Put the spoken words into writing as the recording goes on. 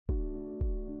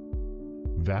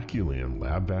VACUU-LAN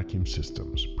Lab Vacuum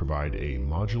Systems provide a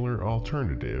modular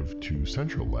alternative to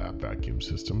central lab vacuum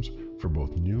systems for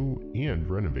both new and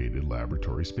renovated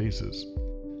laboratory spaces,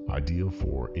 ideal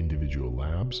for individual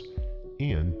labs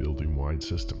and building-wide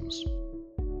systems.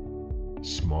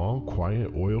 Small,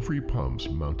 quiet, oil-free pumps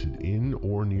mounted in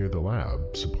or near the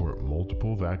lab support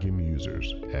multiple vacuum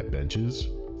users at benches,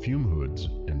 fume hoods,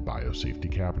 and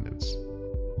biosafety cabinets.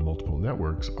 Multiple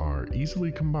networks are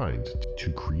easily combined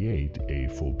to create a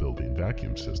full building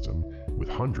vacuum system with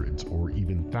hundreds or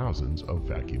even thousands of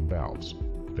vacuum valves.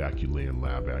 VACUU-LAN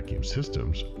Lab Vacuum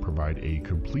Systems provide a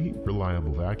complete,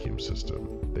 reliable vacuum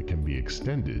system that can be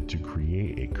extended to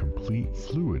create a complete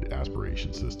fluid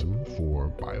aspiration system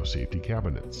for biosafety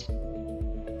cabinets.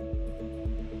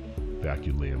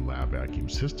 VACUU-LAN Lab Vacuum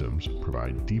Systems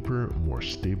provide deeper, more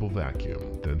stable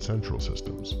vacuum than central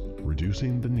systems,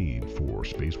 reducing the need for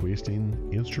space-wasting,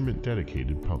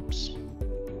 instrument-dedicated pumps.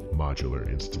 Modular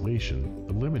installation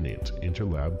eliminates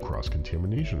interlab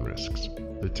cross-contamination risks.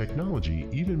 The technology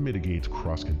even mitigates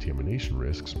cross-contamination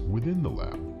risks within the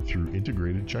lab through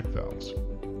integrated check valves.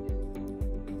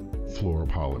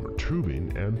 Fluoropolymer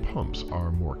tubing and pumps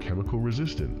are more chemical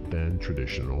resistant than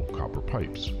traditional copper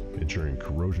pipes, ensuring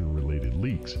corrosion-related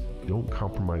leaks don't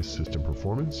compromise system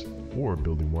performance or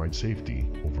building-wide safety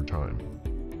over time.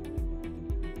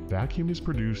 Vacuum is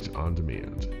produced on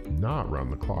demand, not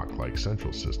round the clock like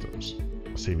central systems,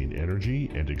 saving energy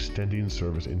and extending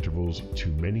service intervals to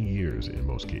many years in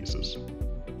most cases.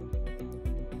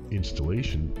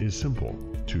 Installation is simple.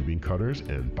 Tubing cutters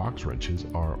and box wrenches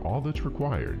are all that's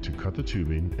required to cut the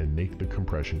tubing and make the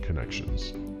compression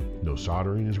connections. No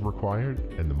soldering is required,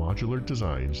 and the modular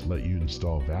designs let you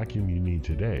install vacuum you need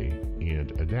today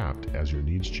and adapt as your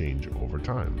needs change over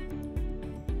time.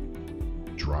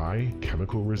 Dry,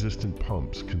 chemical-resistant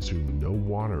pumps consume no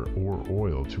water or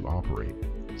oil to operate,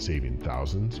 saving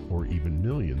thousands or even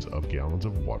millions of gallons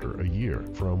of water a year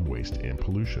from waste and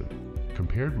pollution,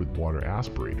 compared with water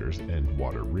aspirators and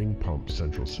water ring pump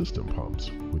central system pumps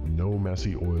with no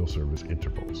messy oil service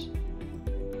intervals.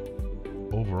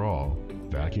 Overall,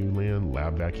 VACUU-LAN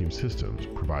Lab Vacuum Systems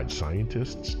provide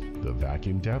scientists the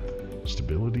vacuum depth,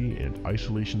 stability, and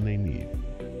isolation they need.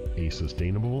 A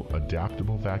sustainable,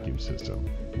 adaptable vacuum system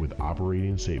with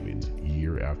operating savings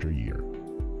year after year.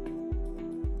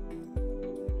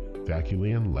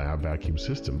 VACUU-LAN Lab Vacuum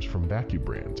Systems from VACUU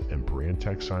Brands and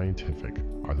Brandtech Scientific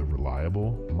are the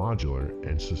reliable, modular,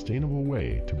 and sustainable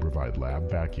way to provide lab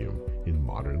vacuum in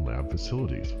modern lab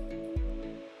facilities.